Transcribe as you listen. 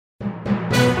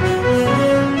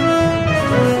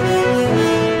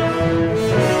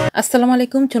আসসালামু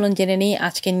আলাইকুম। চলুন জেনে নিই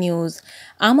আজকের নিউজ।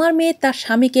 আমার মেয়ে তার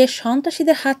স্বামীকে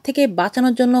সন্ত্রাসীদের হাত থেকে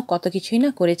বাঁচানোর জন্য কত কিছুই না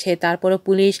করেছে, তারপরও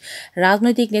পুলিশ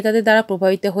রাজনৈতিক নেতাদের দ্বারা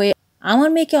প্রভাবিত হয়ে আমার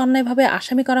মেয়েকে অন্যায়ভাবে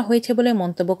আসামি করা হয়েছে বলে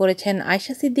মন্তব্য করেছেন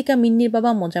আয়শা সিদ্দিকা মিন্নির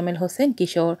বাবা মোজাম্মেল হোসেন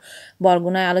কিশোর।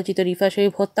 বরগুনায় আলোচিত রিফা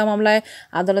শরীফ হত্যা মামলায়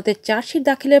আদালতে চার্জশিট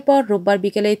দাখিলের পর রোববার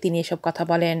বিকেলে তিনি এসব কথা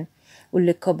বলেন।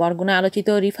 উল্লেখ্য, বরগুনায় আলোচিত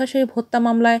রিফা শরীফ হত্যা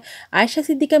মামলায় আয়শা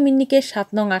সিদ্দিকা মিন্নিকে ৭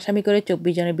 নং আসামি করে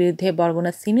 ২৪ জনের বিরুদ্ধে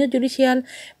বরগুনা সিনিয়র জুডিশিয়াল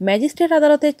ম্যাজিস্ট্রেট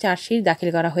আদালতে চার্জশিট দাখিল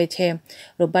করা হয়েছে।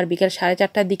 রোববার বিকেল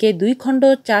 ৪:৩০টার দিকে ২ খণ্ড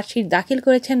চার্জশিট দাখিল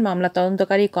করেছেন মামলা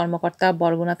তদন্তকারী কর্মকর্তা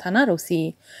বরগুনা থানার ওসি।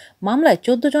 মামলায়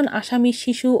 ১৪ জন আসামি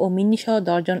শিশু ও মিন্নিসহ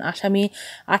 ১০ জন আসামি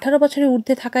 ১৮ বছরের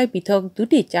ঊর্ধ্বে থাকায় পৃথক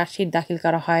 ২টি চার্জশিট দাখিল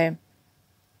করা হয়।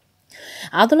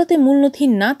 আদালতে মূল নথি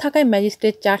না থাকায়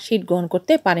ম্যাজিস্ট্রেট চার্জশিট গ্রহণ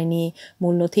করতে পারেনি।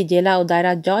 মূল নথি জেলা ও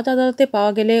দায়রা জজ আদালতে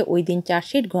পাওয়া গেলে ওই দিন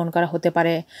চার্জশিট গ্রহণ করা হতে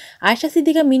পারে। আয়শা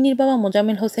সিদ্দিকা মিন্নির বাবা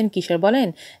মোজাম্মেল হোসেন কিশোর বলেন,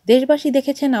 দেশবাসী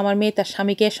দেখেছেন আমার মেয়ে তার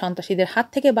স্বামীকে সন্ত্রাসীদের হাত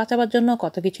থেকে বাঁচাবার জন্য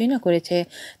কত কিছুই না করেছে,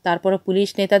 তারপরও পুলিশ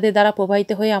নেতাদের দ্বারা প্রভাবিত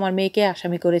হয়ে আমার মেয়েকে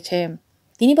আসামি করেছে।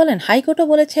 তিনি বলেন, হাইকোর্টও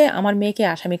বলেছে আমার মেয়েকে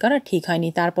আসামি করা ঠিক হয়নি,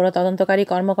 তারপরও তদন্তকারী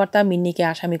কর্মকর্তা মিন্নিকে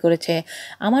আসামি করেছে।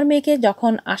 আমার মেয়েকে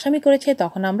যখন আসামি করেছে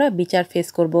তখন আমরা বিচার ফেস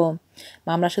করব।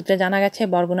 মামলা সূত্রে জানা গেছে,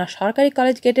 বরগুনা সরকারি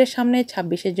কলেজ গেটের সামনে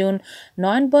 ২৬শে জুন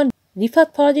নয়নবন রিফাত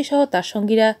ফরাজি সহ তার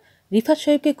সঙ্গীরা রিফাত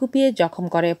শরীফকে কুপিয়ে জখম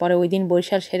করে। পরে ওই দিন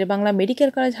বরিশাল শেরেবাংলা মেডিকেল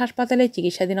কলেজ হাসপাতালে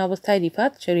চিকিৎসাধীন অবস্থায়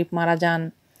রিফাত শরীফ মারা যান।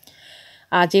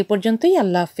 আজ এই পর্যন্তই।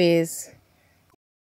 আল্লাহ হাফেজ।